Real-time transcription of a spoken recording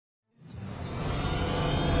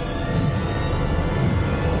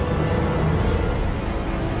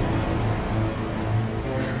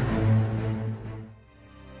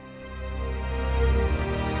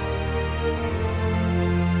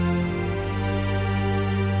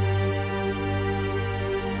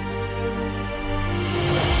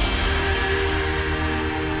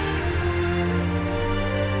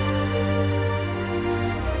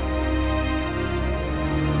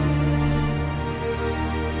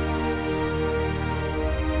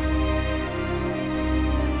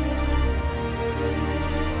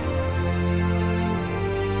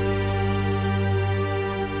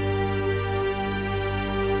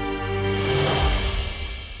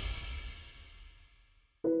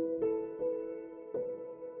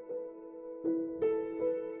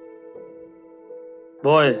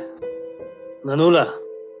Boy, nanula.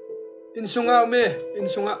 Insunga me,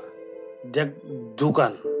 insunga. Dek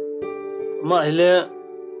dukan. Ma ile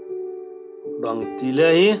bang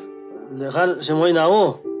tilahi lekhan semoy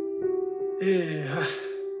nao.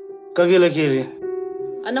 Kagila kiri.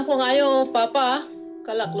 Anak ko ngayo, Papa.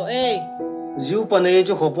 Kalaklo Ziu panay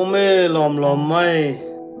cho khopo me lom mai.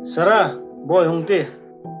 Sara, boy hungti.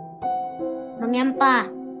 Mangyampa.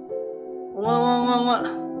 Nga.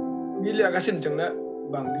 Mili akasin chang na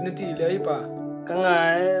bang dinati ilay pa.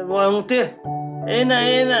 Kangay boy hungti.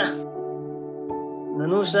 Ena.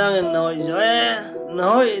 Nanu sangin nahoy joe.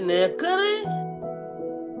 Nahoy ne kari.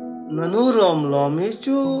 Nanu lom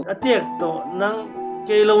hichu. Atiek to nang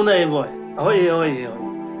kailaw na boy. Ahoy.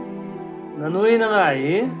 Nanuy na nga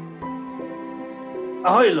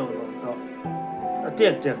ahoy lo to.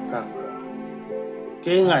 Atiek tak to.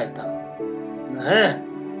 Kay ngay ta. Na he.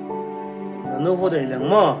 Nanu ko day lang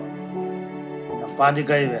mo. Napadi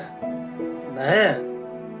kayo be. Na he.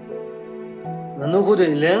 Nanu ko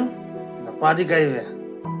day lang. Napadi kayo be.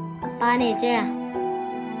 Pane che.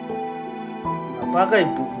 Napakay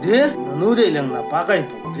pudi. Nanu day lang napakay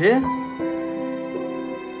pudi.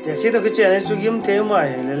 Kita kecil itu game tema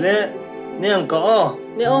lele ni angka oh.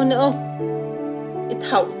 Neo.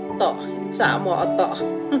 Ithau to, sa mo to.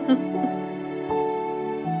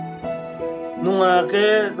 Nunga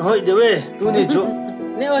ke hoi dewe tu ni cu.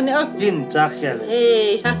 Neo. Gin cakhel.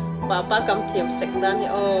 Ha, Papa kam thiam sekda ni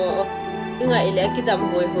o. Inga ile kidam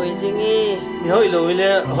hoi jingi. Ni hoi lo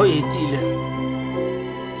ile hoi ti le.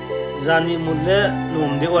 Zani mulle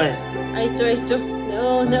num de oi. Ai chu.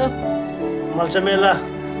 Neo. Malchamela.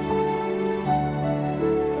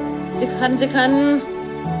 Sikhan.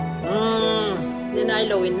 Ninay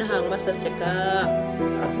lowin na hang masaseka.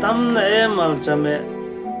 Atam na malchame.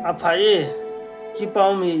 Apai.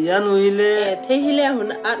 Kipao mi yanu ile. Te hile hun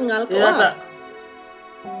at ngal ko. Yata.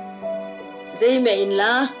 Zai me in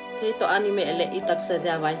la. Te to anime ele itak sa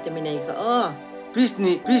da vitamin ai ka o.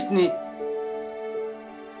 Pisni.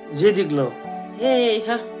 Jediglo.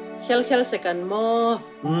 Ha. Khel sekan mo.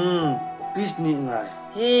 Pisni ngai.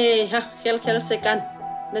 Ha. Khel sekan.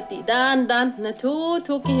 Nati dan na thu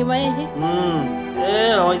ki himay hi.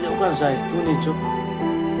 Hoi de kan sai tu ni chu.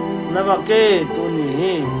 Na ba ke tu ni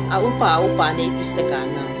hi. Upa ni ti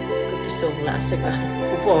sekana. Kakisong la seka.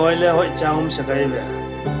 Upa hoi le hoi changum sakai be.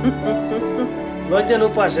 Loi ten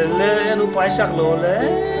upa se le en upa sak lo le.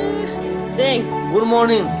 Zeng. Good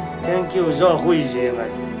morning. Thank you zo hui je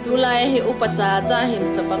ngai. Tu lai hi upa cha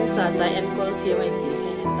him chapang cha en kol thi mai ti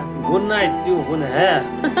he ta. Good night tu hun he.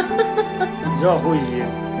 Zo hui je.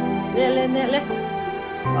 Nele.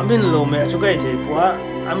 Amin lo me chu kai the pua.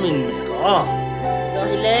 Amin me ko. Zo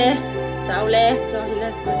hile. Sao le. Zo hile.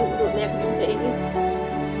 Du nek jing the hi.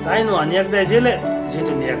 Tai no aniak dai de le. Ji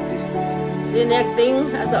tu nek ti. Ji nek ting.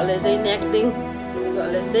 Zo le ji nek ting. Zo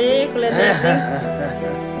le ji ko le nek ting.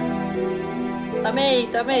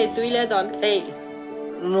 Tame tu ile don the.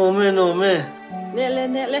 No me.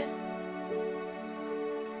 Nele.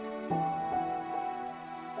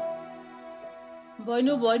 Boy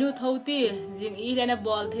nu thâu ti jing i le na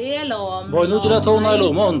bol the lom. Boy nu chula thâu nai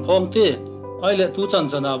lo mon phong ti. Ai le tu chan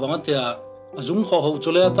chana bang tia azung ho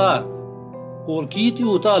chule ta. Kor ki ti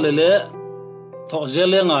u ta le tho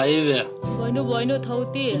zele nga e ve. Boy nu thâu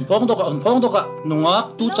ti. Phong to ka nunga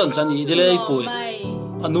tu chan i de le koi.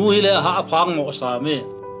 Anu hi le ha phang mo sa me.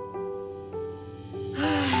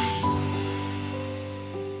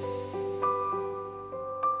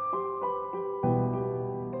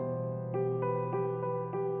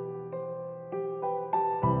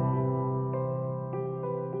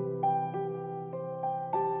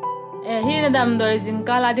 Hi na dam doi jing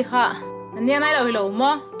kala di kha. Ania nai lo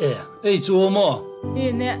mo. Chu mo.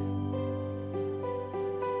 Hi ne.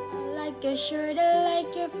 Like your shirt, I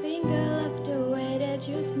like your finger, love the way that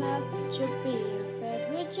you smile. Should be your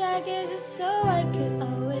favorite jacket, just so I could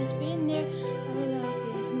always be near. I love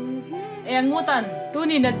you. Ngutan, tu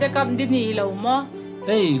ni na check up di ni lo mo.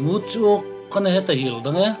 Ngu chu khana heta hil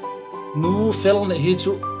dang nu fel ne hi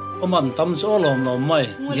chu oman tam chu lom mai.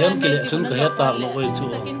 Yem ke chun ka heta lo oi chu.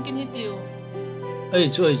 Sakin kin hitiu.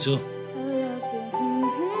 Chu.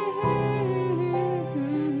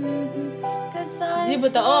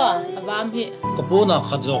 Zibuta o, abam hi. Kapuna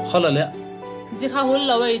khajok khala le. Zikha hul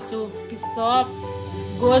lo wei chu. Kisop.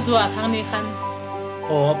 Gozwa thang ni khan.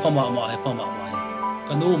 Pama ma.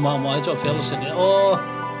 Kanu ma cho fel se ne.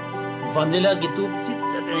 Vanilla gitu chit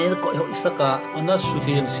ne ko isaka anas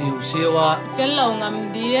shutheng siwa. Fel lo ngam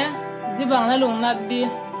di. Zibang na lung nat di.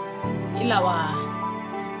 Ilawa.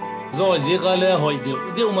 Zo ji ka le hoi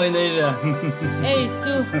de mai nei ve.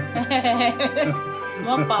 Chu.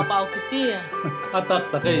 Mo pa pao kiti. Atak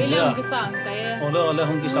takai Ile sia. ang kisang kaya. Ole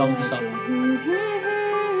hong kisa.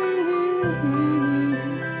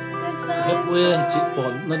 Hep we chi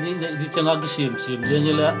pon na di changa ki sim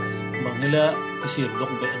jengila bangila ki sim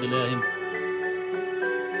dok be de le him.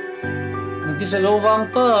 Na ki sa zo wang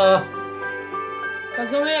ta.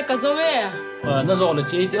 Kazawe. Na zo le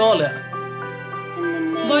chi ti ole.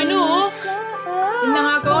 Boy nu. Inna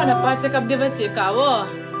nga ko na pa check up diva chi ka wo.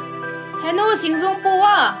 Henu singzung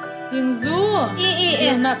puwa. Singzu.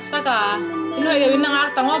 I. Nat saka. Inoy de inna nga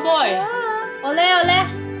tang boy. Ole.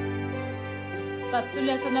 Sat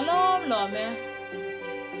chule sana lom me.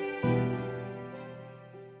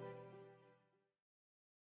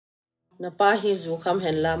 Na pa hi zu kham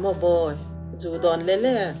hen la mo boy zu don le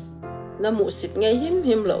na mu sit ngai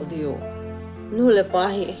him lo dio nu le pa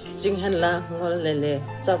hi jing hen la ngol le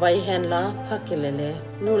chawai hen la phakile le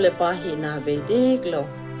nu le pa hi na be dik lo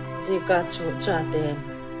ji ka chu cha ten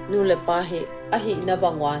nu le pa hi a hi na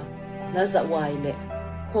bangwan na za wai le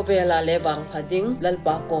khovela le bang phading lal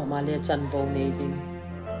pa ko ma le chan vo nei ding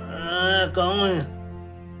Con ơi.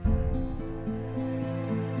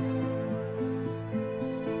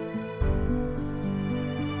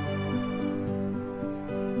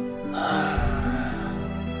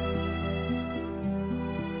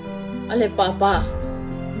 Ale papa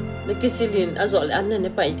nakisilin azol an ne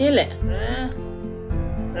pa idele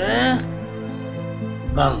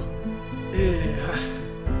Bang.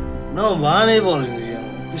 No bani bol ni.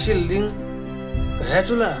 Kisil ding. Kaya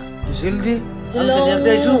chula. Kisil di.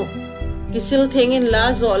 hello kisil thengin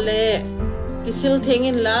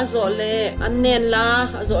la zole annen la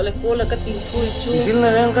azole ko la ka ting thui chu Kisil na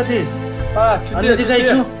yang kati. Pa, Ano di kay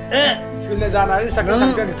chu? Chun le jana ai sakna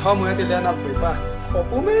thang ka ni thom ngai ti le na pui pa.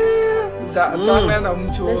 Khopu me za chang me na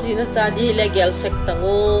chu. na zina cha di le gel sek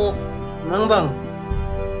tango Nang bang.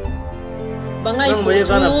 bangai Nang pu bayi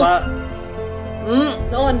chu kana pa.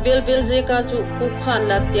 non vel je ka chu pu khan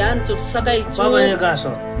la tian chu sakai chu Pa bayi ka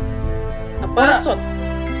so. apa sot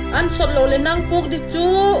an sot lo le nang puk di chu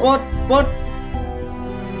Pot.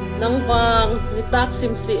 nang wang ni tak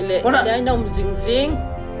sim si le Wala. dai nom jing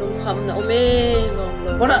nong kham na ome long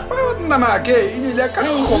Wala. Pa na ma ke ini le ka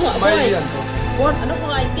Hey, khop bunga, mai boy. yan. ano ko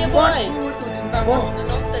ngai te boy Tu tin na What? mo.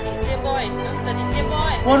 nom tadi te boy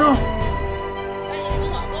What? ay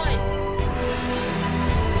bunga boy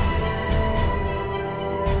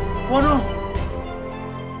What?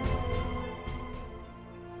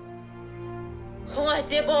 không ai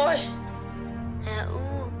te boy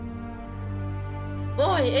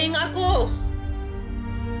boy ing ako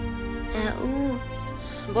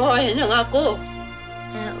boy nang ako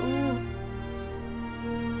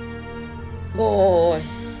boy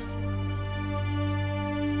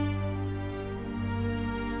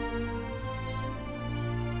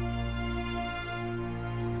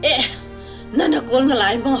nanakol na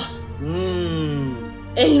lai mo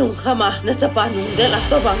lung khama na sapa nung de la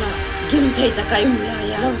to banga Gangte ta kai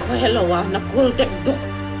mulaya lang ko hellowa na kul tek duk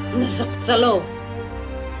na sak chalo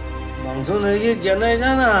Bang chu này cái chuyện này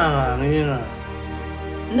ra na ngi na.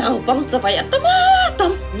 naw bang chawai atama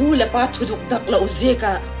tam nu le pa thuduk dak lo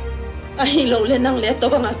zeka a hi lo le nang le to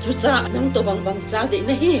banga chu cha nang to bang cha de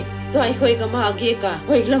na hi to ai khoi ka ma ge ka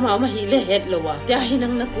hoi la ma hi le het lo wa ta hi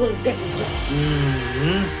nang na kul tek duk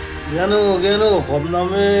Cái nó khom na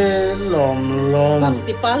me lom. bang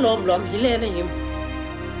ti pa lom hi le na him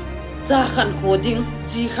cha khan khoding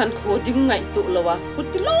ji khan khoding ngai tu lo wa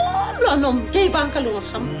puti lom nom ke bang ka lunga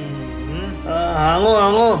kham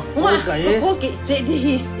Hango. Nga, Cái kung ki je di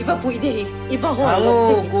hi, iba pui di hi, iba ho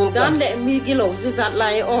Hango, cool ka. dan le mi gilo zat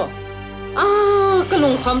lai o.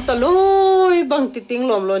 Kalung kham ta loi bang titing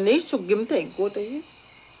lom lo nei suk gim thai ko te.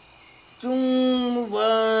 Trung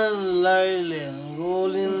van lai leng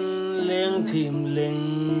rolin leng thim leng.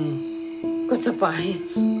 Ko chapa hi,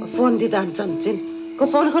 phone di dan chan chin. Ko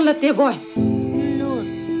phone khol la te boy.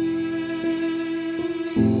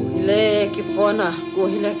 Le ki phone ko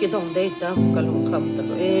hi la ki dong dei ta kalung kham ta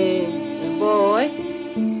lo boy.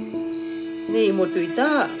 Nei mo tui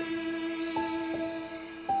ta.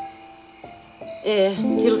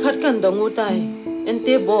 Thil khat kan dongu tai.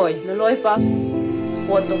 Ente boy na loi pa.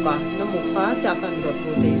 Poto ka na mukha ta kan dot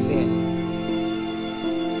mo dei fe.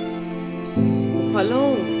 Hello.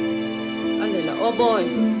 Alela oh boy.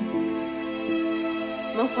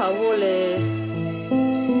 Mang pa wo le.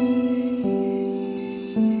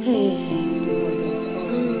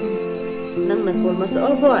 Nang nagkol mas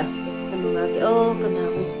oh boy. Ano nga ki oh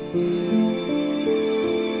kanako.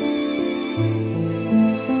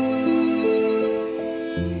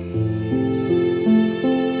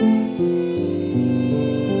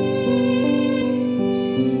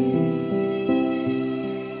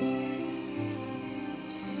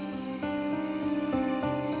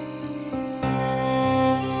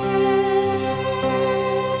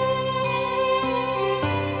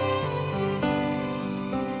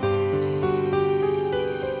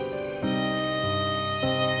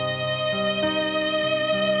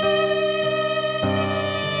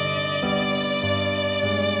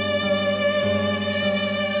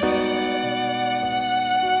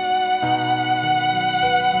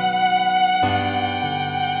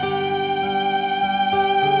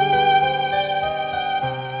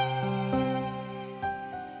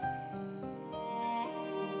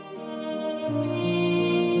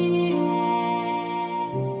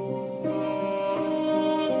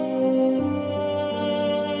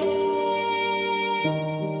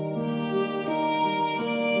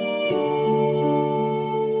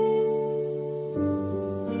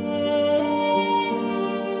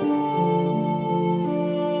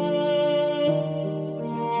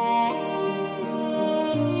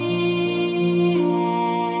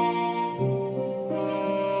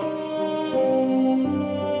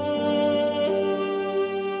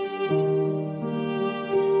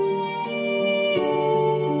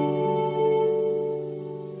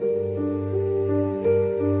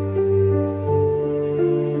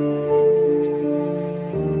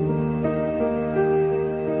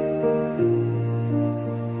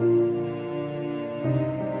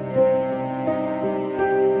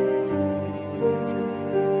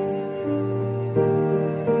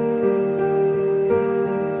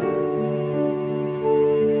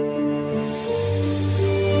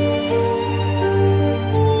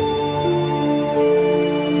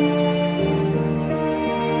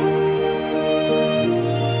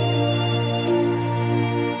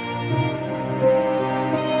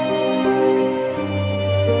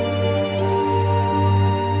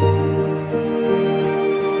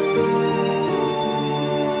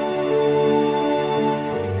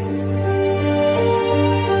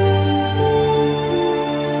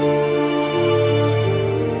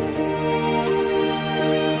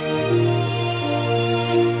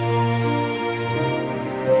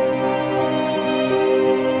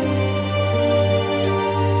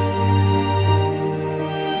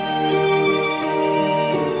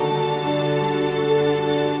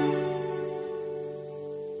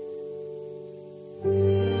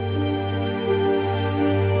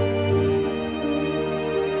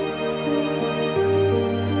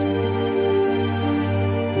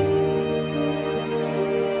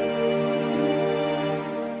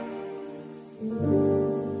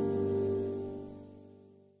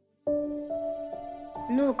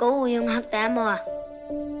 nu có uống hắc té mà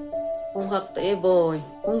Hung hak ta e boy.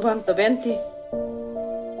 Hung vang ta benti.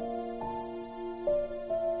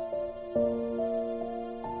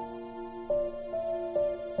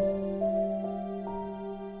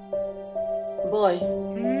 Boy.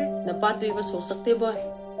 Napatui va so sakte boy.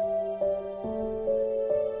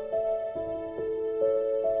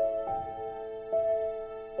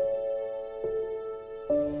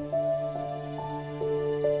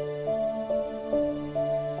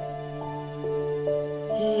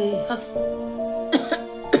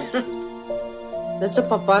 Na cha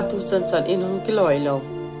papa tu chan chan in hong ki loi lo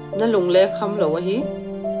na lung le kham lo hi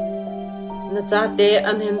na cha te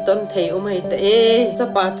an hen ton thei mai ta e cha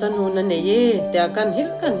pa chan nu na ne ye ta kan hil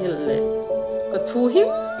le ka thu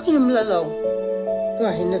him la lo to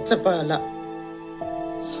hi na cha pa la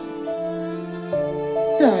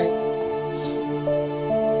dai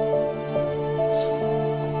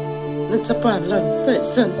na cha pa lan ta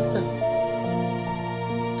san ta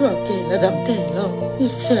to ke la dam te lo i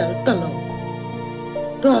sel ta lo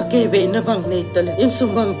to ke be na bang nei ta le in sum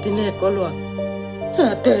bang ti ne ko lo cha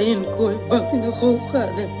te in khoi bang ti na kho kha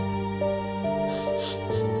de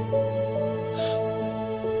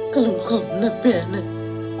kalum khom na pe ne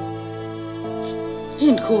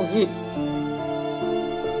in kho hi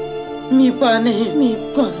mi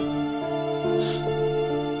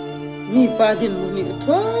pa din mu ni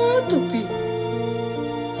thwa tu pi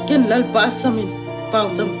ken lal pa samin pau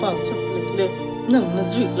cham le nang na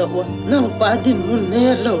zui lo wa nang pa din mun ne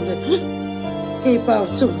lo le ke pau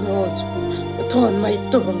chum no thon mai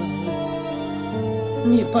to bang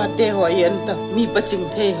mi pa te ho yen ta mi pa ching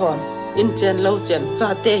thei hon in chen lo chen cha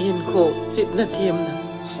te hin kho chit na thiam na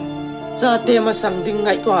cha te ma sang ding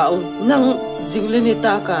ngai twa ong nang jing le ni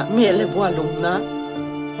ta ka me le bwa lung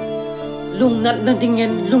nat na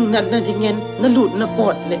dingen na lut na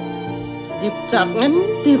pot le dip chak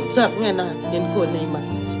ngen na hin ko nei ma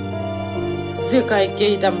je kai ke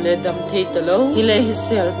dam le dam thei ta lo hi le hi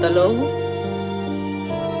sel ta lo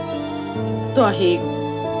to hi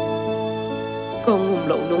ko ngum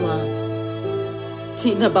lo nunga thi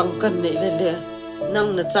na bang kan nei le nang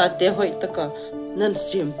na cha te hoi ta ka nan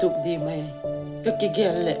SIEM TUP di mai ka ki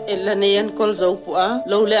gel le ela ne yan kol zo pu a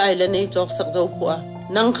lo le ai le nei chok sak zo pu a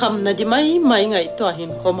nang kham na di mai ngai to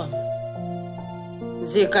hin khoma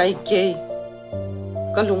je kai ke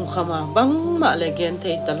kalung khama bang ma le gen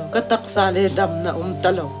thei talo ka tak sa le dam na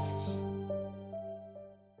talo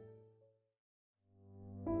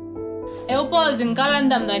Eu pol jing kalan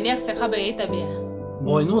dam noi nek se khabe ta be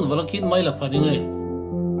boy nun walakin mai la phading ai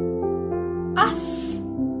as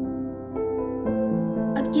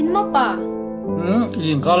at kin ma pa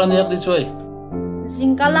jing kalan yak di choi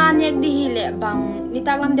jing kalan yak di hi le bang ni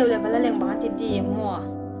taklam deu le bala leng bang ti di mo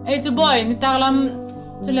ei chu boy ni taklam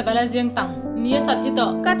chu le bala jeng tang ni sat hi to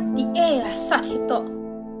kat ti e sat hi to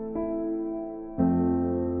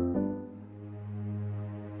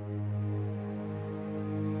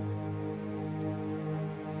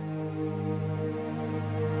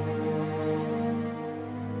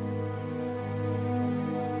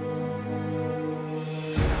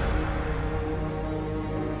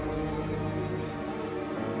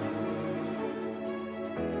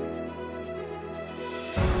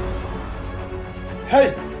Hey,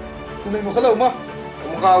 tụi mình một cái lồng mà.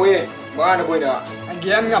 Không khao đi, ba nó bơi nữa. Anh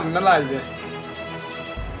kia ăn ngầm nó lại vậy.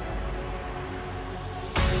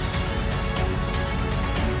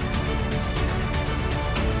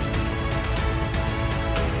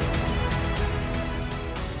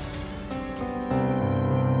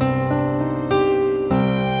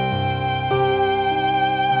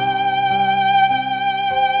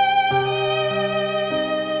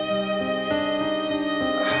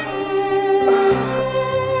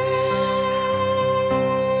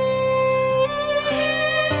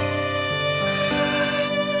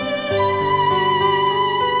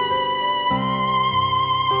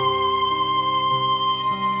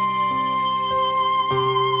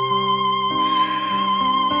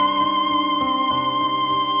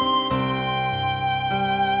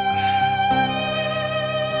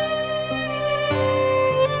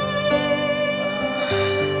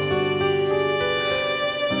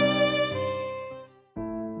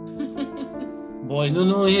 boy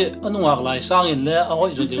nu hi anuak lai sang in le a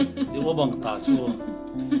hoi zu diu bang ta chu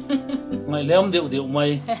ngai lem diu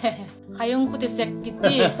mai khayung ku te sek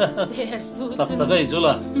kiti se su tak chu ta gai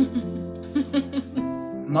chula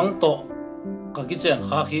nang to ka ki chen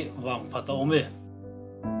kha khi wang phata ome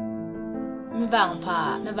mi wang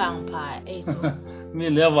pha ei chu mi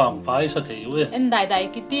le wang phai sa thei u en dai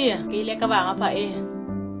kiti ke le ka wang pha e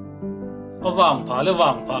a wang pha le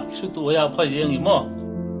wang pha ki su tu ya phai yeng i mo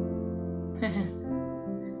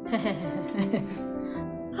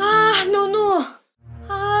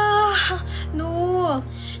Nu.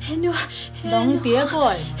 Bang tia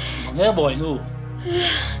boy. Nghe boy nu.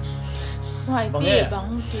 Ngoài tia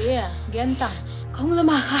bang tia, Gangte. Không là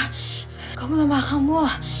mà mua.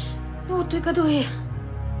 Nu tôi cái đuôi.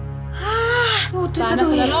 Nu tôi cái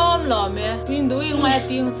đuôi. Sana lom me. Tuin đuôi ngoài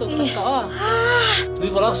tiếng sụt sạc có. Tui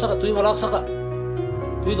valak saka.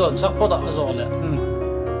 Tui don sak poda rồi lẹ.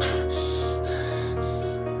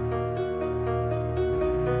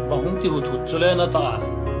 Bang hung tiêu thụt cho lên ta.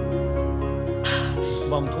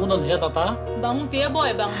 Bang thu non hết ta. Bang tia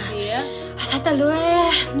boy bang tia. Sa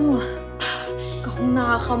taloy nu. Kung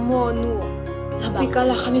nakakamo nu. Labi ka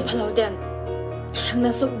la kami palaw din. Ang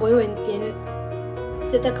nasuk boy wentin.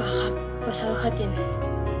 Zeta kakap pasal katin.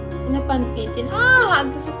 Inapanpitin.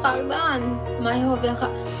 Agsukakdan. May hobel ka.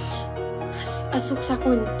 Asuk sa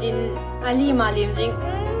kuntin. Alim jing.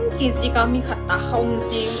 Kinsi kami katakaw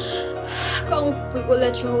sing. Kung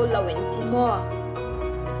pugola chuho la wentin mo.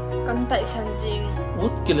 Kanta isan jing.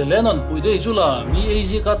 Út kilelenan puide chula mi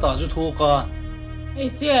easy ka ta ju thoka.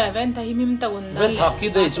 Che ven ta himim ta unda. Ven thaki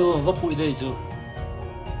dei chu va puide chu.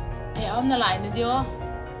 Om na lai na dio.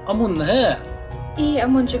 Amun he.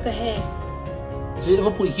 Amun chu ka he. Chi va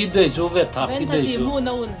pui ki dei chu ve thaki dei chu. Ven ta mu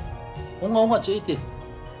na un. Onga che ti.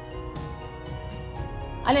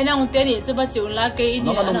 Ale na un te ni chu ba chu la ke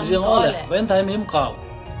ini Nó nằm riêng ó lẹ, ven tai mim kaw.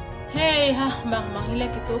 Hey ha, mang hile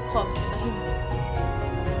ki tu khom sa ka him.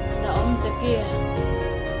 Da om sa kia.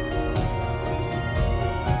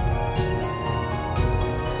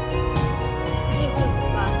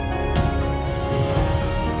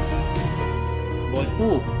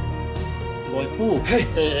 Boy pu. Hey.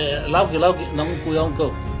 Lau ki nang pu yang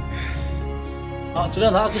ko.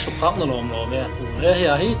 Chulen ha ki su khap na lom lo me. Le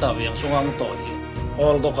ya hi ta viang sungang to hi.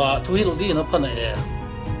 Ol do ka thu hil di na phana e.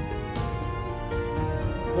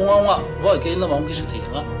 Wa boy ke la mong ki su thi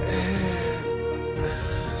nga.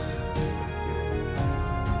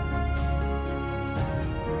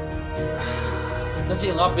 Na chi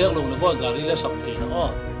nga bek lo le boy gari le sap thi na o.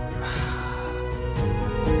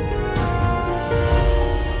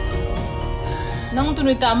 Nang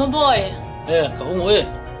tunui ta mo boy. Ka hung we.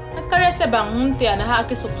 Nakare sa bang tia na ha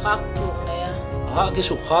ki sukhak tu na ya. Ha ki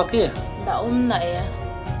sukha ke. Da na ya.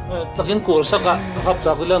 Takin kul saka hap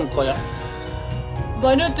chak lang ko ya.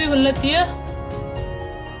 Boy no tui hun la tia.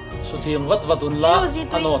 Su thiam vatun la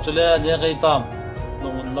ano chule ne kai tam.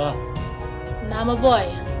 Longun la. Na mo boy.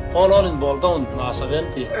 All in ball down na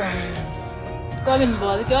 70. Ko min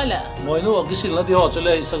bol ki ala. Moi no gisil na di ho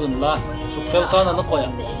chule isagun la. Su fel sana na ko ya.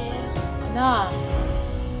 Na.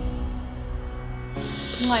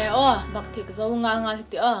 Ngay bak thik zo ngal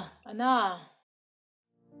ti ana.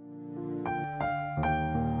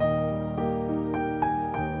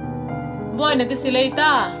 Boy na gisilay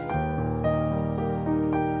ta.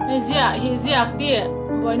 Hi zia ti.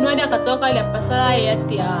 Boy no da ka zo ka le pasay at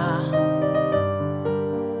ti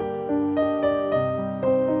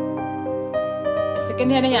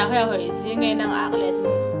Second hand ya ho zi ngay nang akle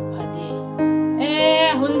sun phadi.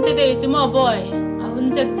 Hun che de chu mo boy. Hun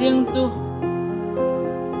che jing chu.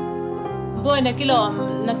 Boy na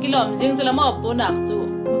kilom jing chu la mo pu nak chu.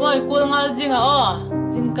 Boy kul ngal jing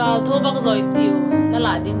Singkal tho bak zoi tiu. Na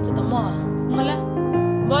la ding chu ta mo. Ngala.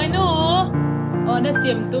 Boy nu. Na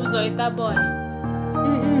SIEM TUP zoi ta boy.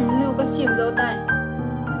 Nu ka SIEM zo tai.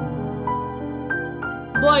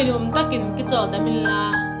 Boy num takin ki chol ta min la.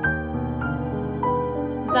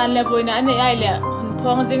 Zan le boy na ane ai le hun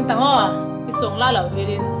phong jing tang ki song la lo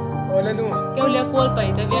hirin. Ola nu. Kêu le kol pai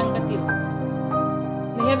ta viang ka tiu.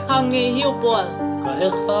 Ni het khang nge hiu pol. Ka he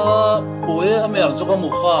kha puye amel zo ka mu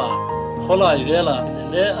kha. Kholai vela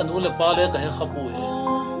le anu le pa le ka he kha puye.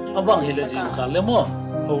 Abang hi le jing ka le mo.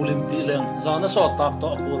 Holim pi leng zana so tak to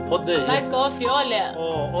pu phot de. Like coffee ole.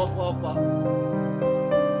 Off ba.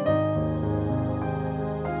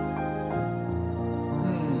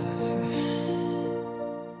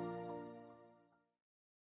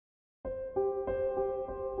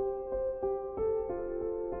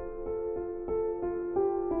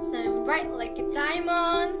 Shine bright like a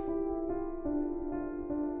diamond.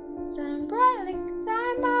 Shine bright like a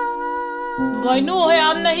diamond. Boy nu hay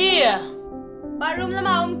am na hi. Barum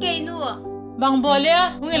lama kay nu. Bang bole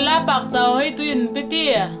ngin la pak chao hay tuin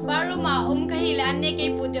peti. Barum ma kahila ane kay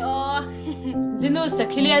puti Zinu sa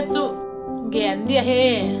khilia chu gen dia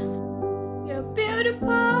he. You're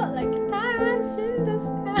beautiful like diamonds in the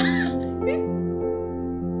sky.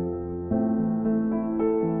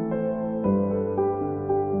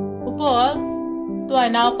 Upol tuai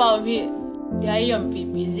naw pau hi dia yom pi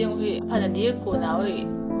jing hi phana di ko naw hi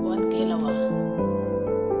bon ke lawa.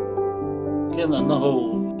 Ken na ho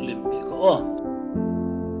ô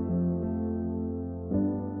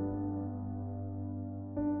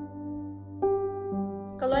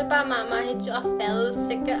cái lối ba mà hết chỗ fail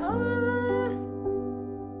sẽ cái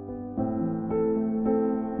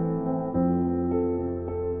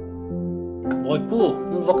boy pu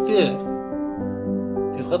mu vak ti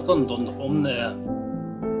til khat kon don om ne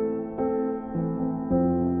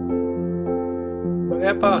Bang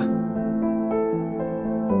apa?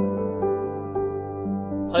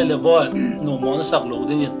 ai le boy no mo na sak lo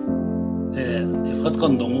ding in til khat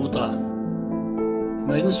kon dong u ta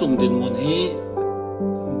na in sung din mon hi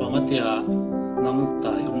bang atia nam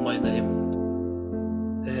ta yum mai na him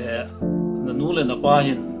na nu le na pa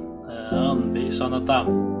hin an be sana ta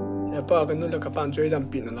Apa kan nu le kapan chơi đam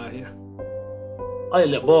pin na hi. ai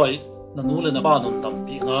le boy na nu le na pa non tam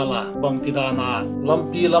pi nga la bang ti da na lam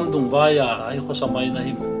pi lam dung wa ya ai kho samai na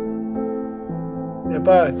him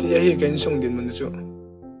Apa ti hi kan sung din mun chu.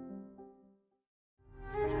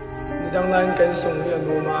 Ni dang lain kan sung ni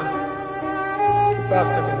anu ma. Pak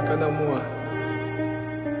ta kan kana mua.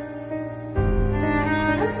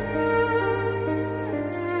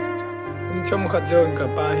 Chom khat jo ka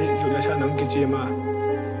pa hi ju la sa nang ki chi ma.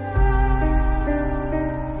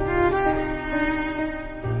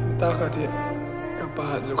 Ta khati ka pa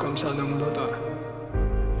ju kham sa nang lo ta.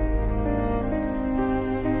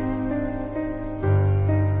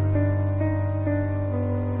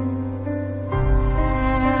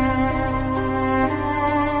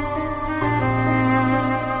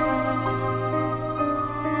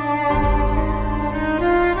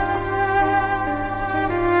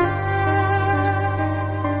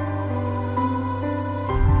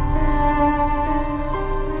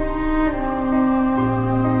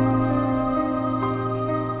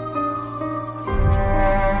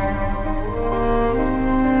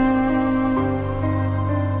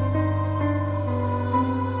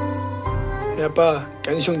 Apa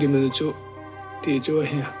kan sung di mun chu ti chu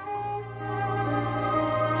hi.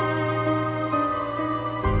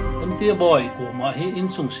 an tia boy ko ma hi in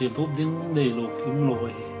sung sim thup ding nei lo kim lo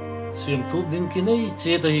hi sim thup ding ki nei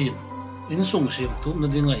che ta hin in sung sim thup na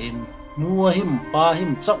ding a hin nu a him pa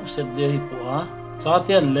him chau set de hi po a cha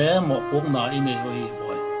tian le mo pok na i nei hoi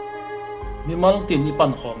boy mi mal tin i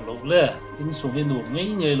pan khom lo le in sung hi nu ngei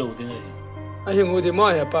ngei lo ding ai A hi ngu di mo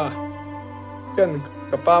ya pa. Kan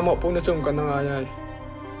ka pa mo pu na chung kan nga ai.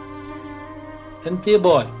 an tia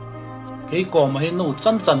boy ke ko ma hi nu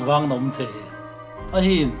chan chan wang nom the a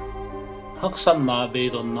hin hak san na be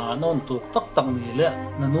don na non tuk tak tak ni le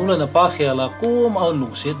na nu le na pa khela kum au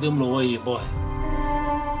lung set dim lo ai boy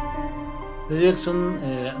reaction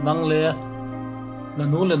nang le na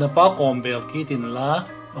nu le na pa kom bel ki tin la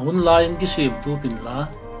hun lai in ki sim tu pin la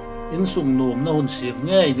in sung nom na hun sim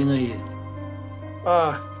nge ai ding ai Pa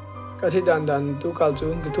ka thi dan dan tu kal chu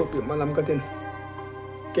ki thu pi malam ka tin.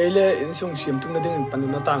 Kele in sung sim tu na ding in pan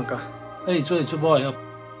na tang ka. ai choi chu boy a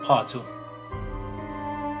pha chu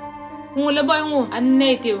ngu le boy ngu an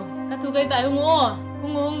nei tiu ka thu kai tai ngu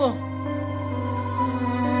ngu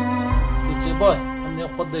chi boy an ne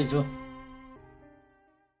khot dei chu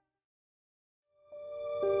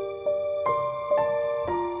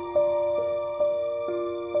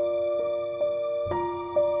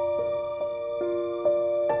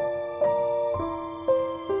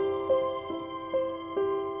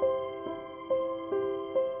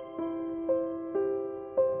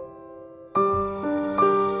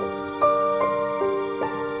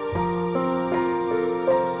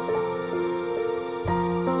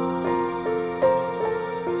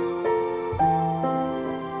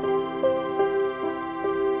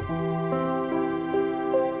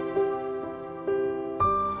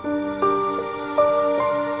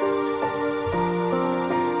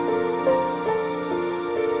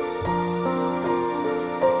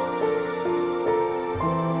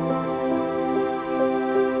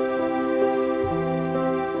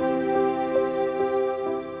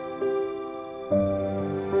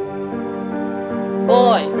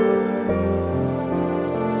Boy.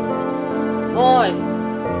 Boy.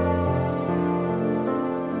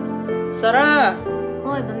 Sarah.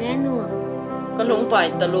 Ôi bà nghe nùa. Ka lung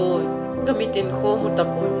pai ta loi. Gamitin kho mu ta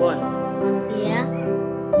boy boy. Bằng tía.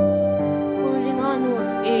 Cô dinh o nùa.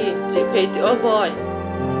 I chi pei ti o boy.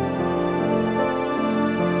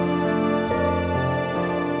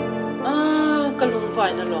 Ka lung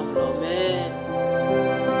pai na lom lo me.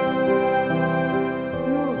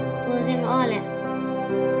 Nù, cô dinh o lẹ.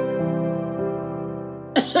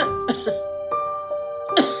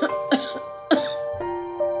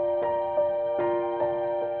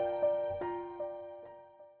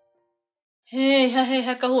 Hey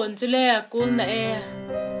ha ka hon chu le kul na e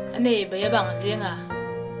ane ba ya bang zinga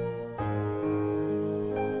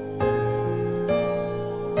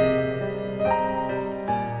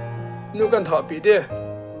nu kan thọ pi de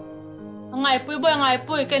ngày pui boy ngày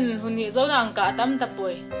pui ken hun hi zo dang ka tam ta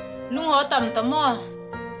pui lung ho tam tam mo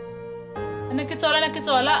ana ki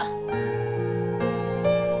chola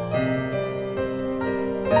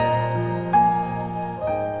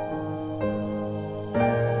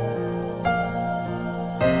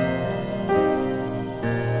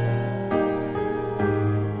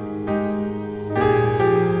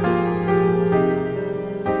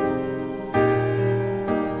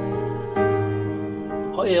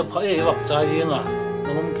phá vak trái yên à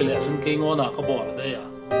nó không kể lại cái ngô nào có bỏ đây à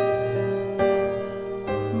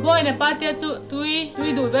boy ne pa tia chu tui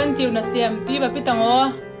du ven tiu na siam tui ba pitang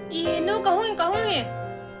o I nu ka hung he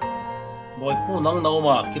boy pu nang nau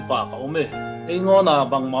ma ki pa ka ome ei ngô nào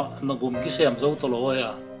bằng mà nó gum ki siam zo to lo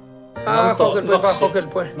ya khokel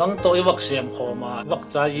poi nang to i vak siam kho ma vak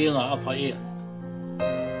trái yên à phá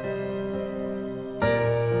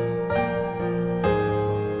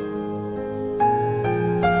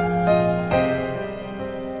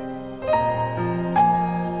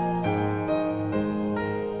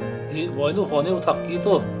boy nu khone uthak ki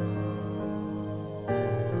to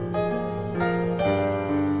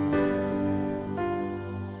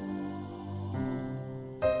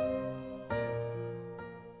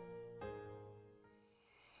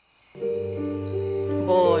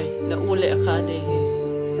boy na ule kha de hi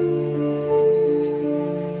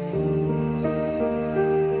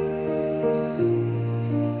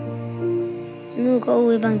nu có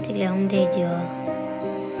ui bằng tỷ lệ không thể chưa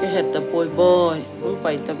ke het ta boy boy ul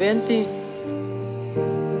pai ta venti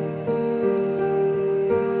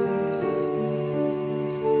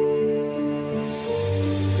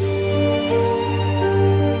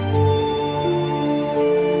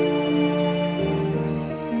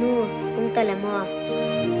nu không ta làm mò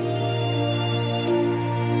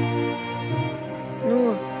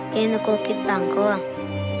nu cái nó có cái tàng có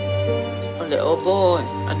ole o boy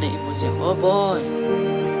ane mo je o boy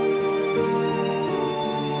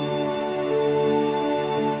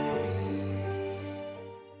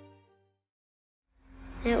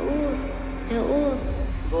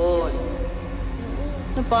boy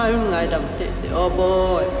na pa yun ngai dam te o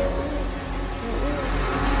boy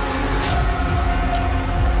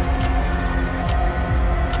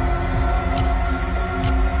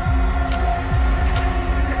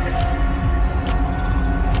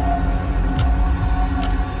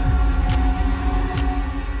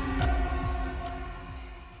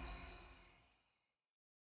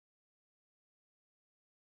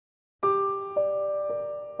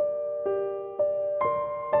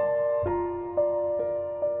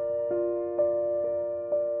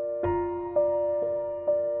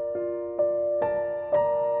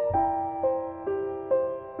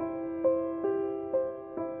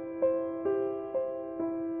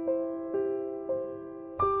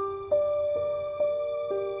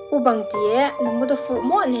u bang tie namu da fu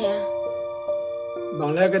mo ne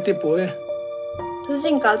bang le ka ti poi tu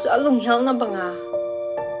jing kal chu alung hel na banga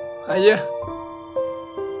aya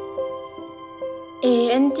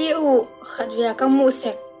NTU khadwia ka mu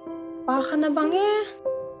sek pa khana bange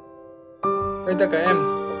ai ta ka em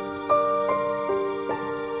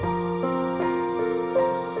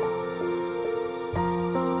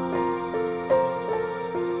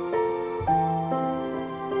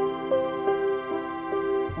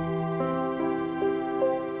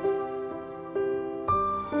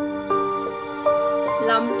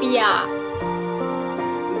lampia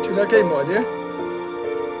chula kai mo de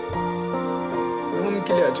num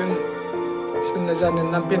ki le chun na jan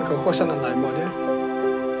nam pin ko khosan lai mo de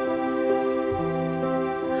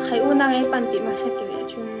khai u na ngai pan pi ma sakile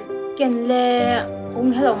chun ken le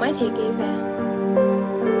ung hello mai the ke ve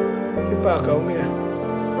ki pa ka mi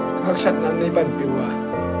ka sat nan nei ban pi wa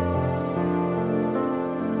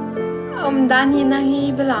dan hi na hi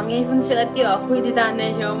belam ngai bun se ati a khui di dan ne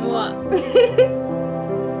ho mo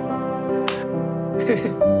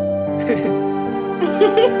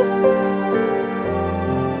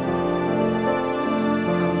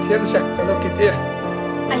thiam sak ka lo ki te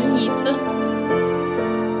a hi chu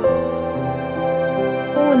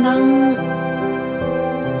u nang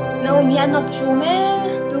na hi anop chu me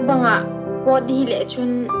tu banga po di le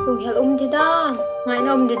chun tu hel di dan ngai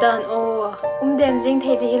na di dan o den jing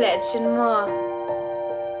thei di le chun mo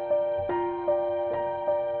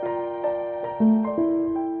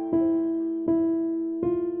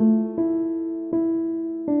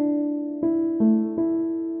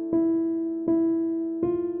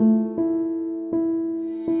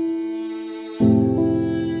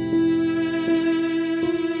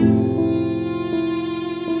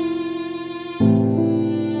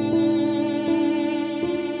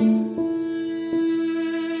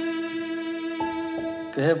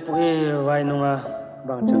ngai nunga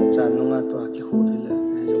bang chang chan nunga to ki khuli le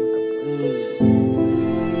jo ta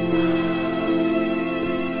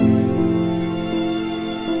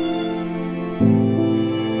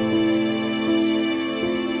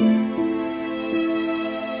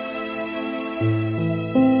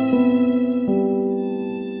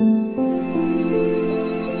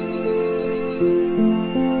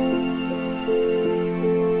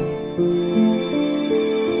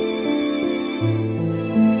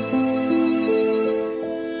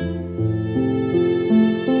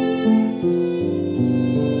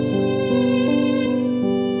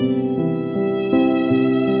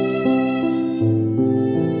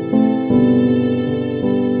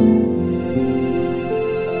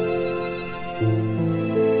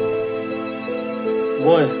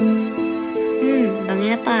boy bang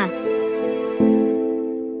apa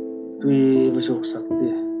tui busuk sakti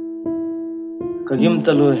kagim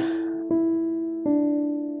taloi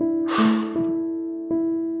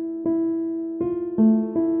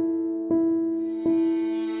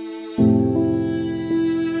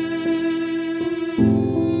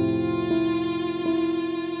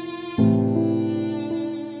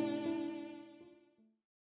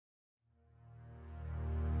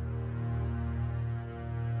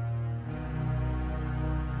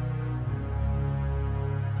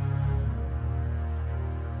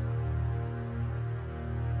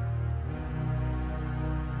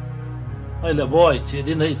ai le boy che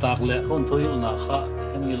din nei tak le kon thoi na kha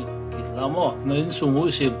hengil ki lamo no in sungu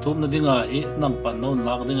sim thum na dinga hi nang pan non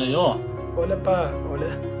lak dinga yo Ole pa, ole.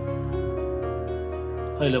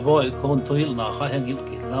 ai le boy kon thoi na kha hengil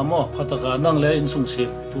ki lamo khataka nang le in sung sim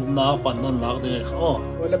thum na pan non lak dinga kha o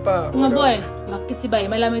Ole pa. Nga boy, makiti bay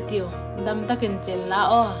malamityo. Dam takin chen la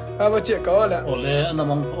o. Aba che ka ole. ole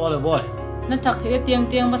anamang ole boy Na thak thile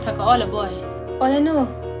tiang mathaka ole boy. Ole nu.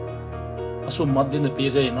 asum mat din pi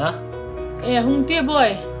ge na Eh hung tia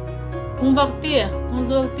boy. Hung bak tia, hung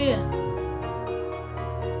zol tia.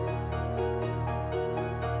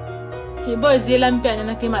 Hi boy zilam pian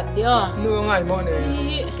na kimat dio. Nu ngai mo ne.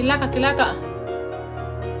 Kilaka.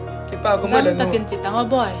 Ki pa ko mo le Dam nu. takin chitang o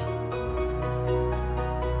boy.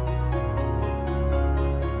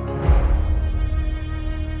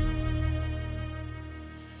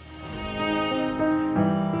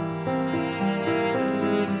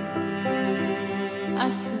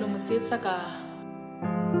 As lumusit saka.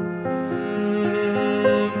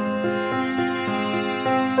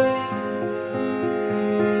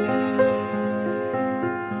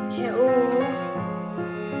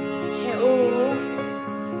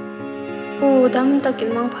 Dam takin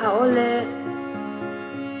mang pha ole.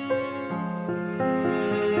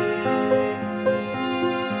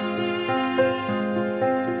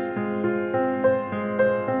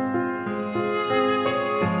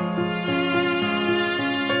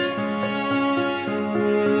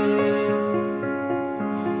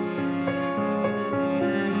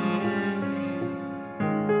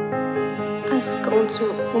 As ka unsu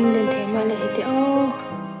den the ma le hite o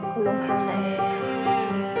kulong han la e.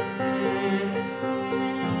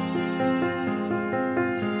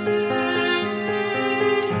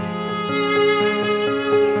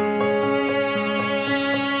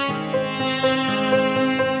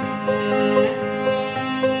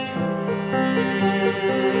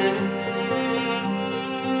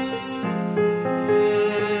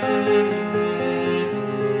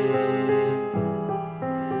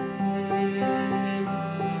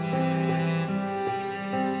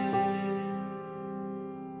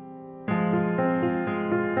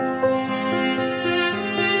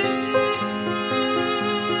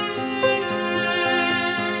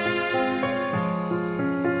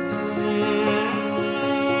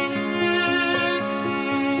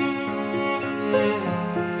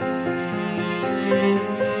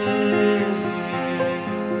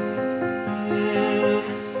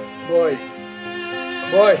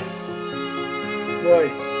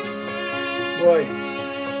 Boy.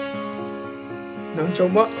 Nang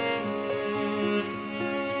coba.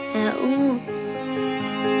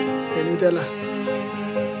 Ini dah.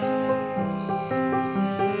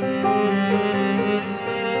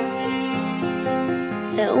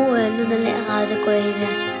 lu dah lek ada kau ini.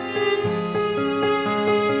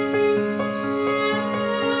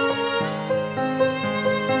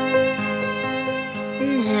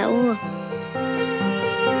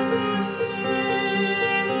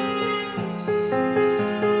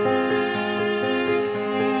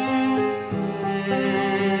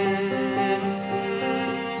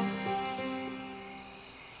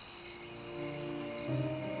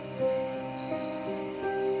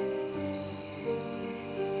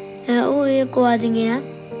 Ko adinge ya?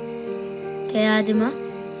 Kaya adima?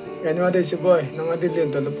 Ano ada si boy, nang ada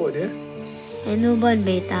lian tu lepo dia. Ano bon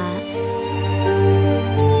beta.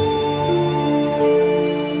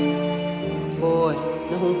 Boy,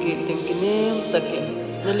 na hung kiting kinem takin,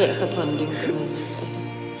 na le kathon ding kinazik.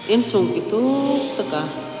 Insung itu taka,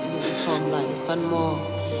 hun lai pan mo.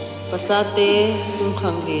 Pasate kung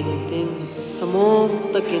khang din tin, thamo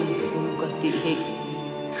takin kung katihi.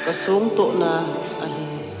 Kasung to na ahi.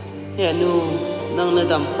 Henu nang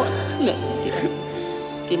nadampo le ti.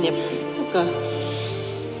 Kinep taka.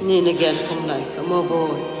 Ni nagyan hun lai kamo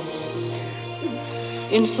boy.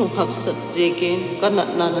 Insung haksat jekin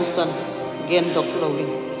kanat nanasan gen dok lawin.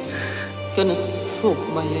 Kanat thuk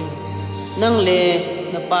mayin. Nang le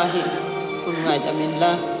napahi kun ngai damin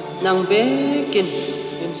la nang bekin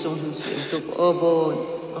insung SIEM TUP boy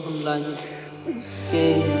hun lai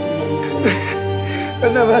ke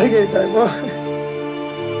Ano ba kay tayo mo?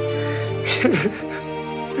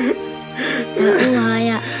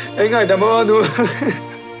 Haya. Ay nga damo ano.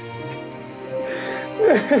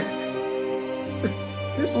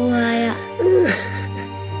 Haya.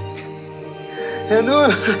 Ano?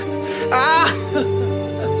 Ah!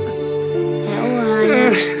 Haya.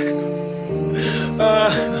 Ah!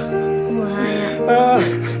 Haya. Ah!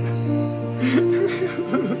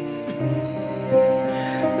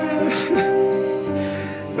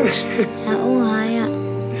 Haya.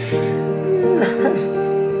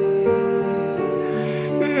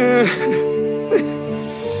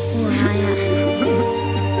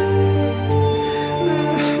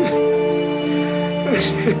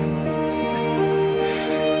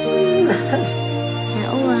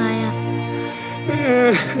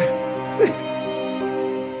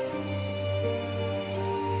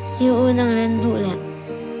 Yung unang lendo lang.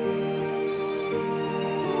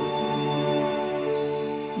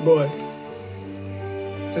 Boy,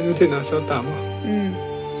 ano tinasa tama?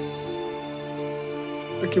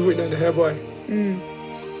 Akibuit na dahil boy.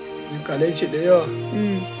 Yung kalechit na yun.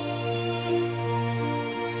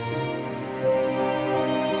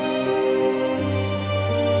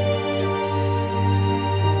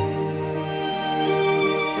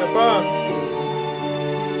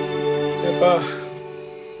 Yapa.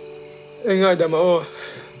 Nga ada mau.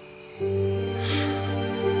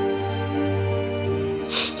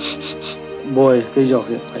 Boy, cái giỏ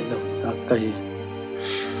hiện phải đâu đã cây.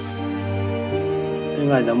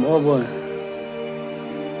 Ngày đám ô boy.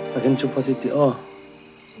 Phải hình chụp thì tio.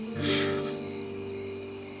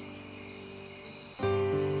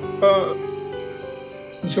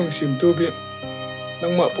 Sung SIEM TUP in.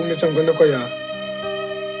 Nang mapung na siyang ganda kaya.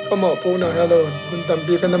 Kamapung na hello. Kung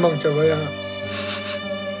tampi ka namang tsabaya.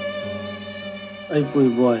 Ay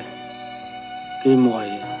puy boy. Kay mo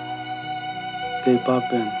ay. Kay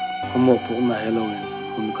papen. Kamapung na hello.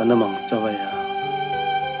 Kung ka namang tsabaya.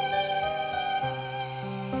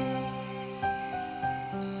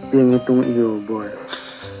 Yang itong iyo boy.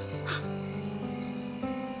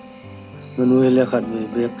 Manuhila kat may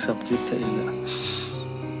bek subtitle ila.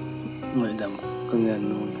 Ngay dam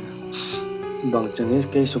kanyan nun. Bang changis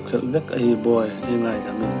kay sukhel bek ay boy ingay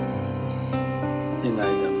damin.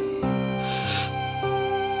 Ingay dam.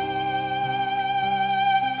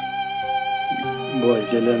 Boy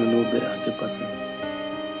jala nube ake pati.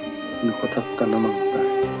 Nukotak ka namang pa.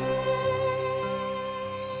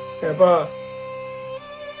 Yapa.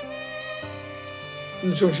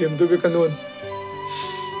 Sung SIEM TUP ka nun.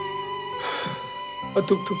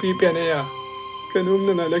 Atuk-tupi pa na ya. Kanum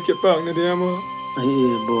na nalakya pa ang nadaya mo. Ay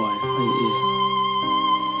boy, ay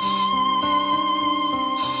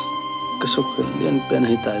Kasukhel yan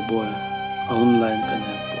penahitay boy. Hun lai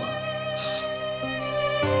penahitay.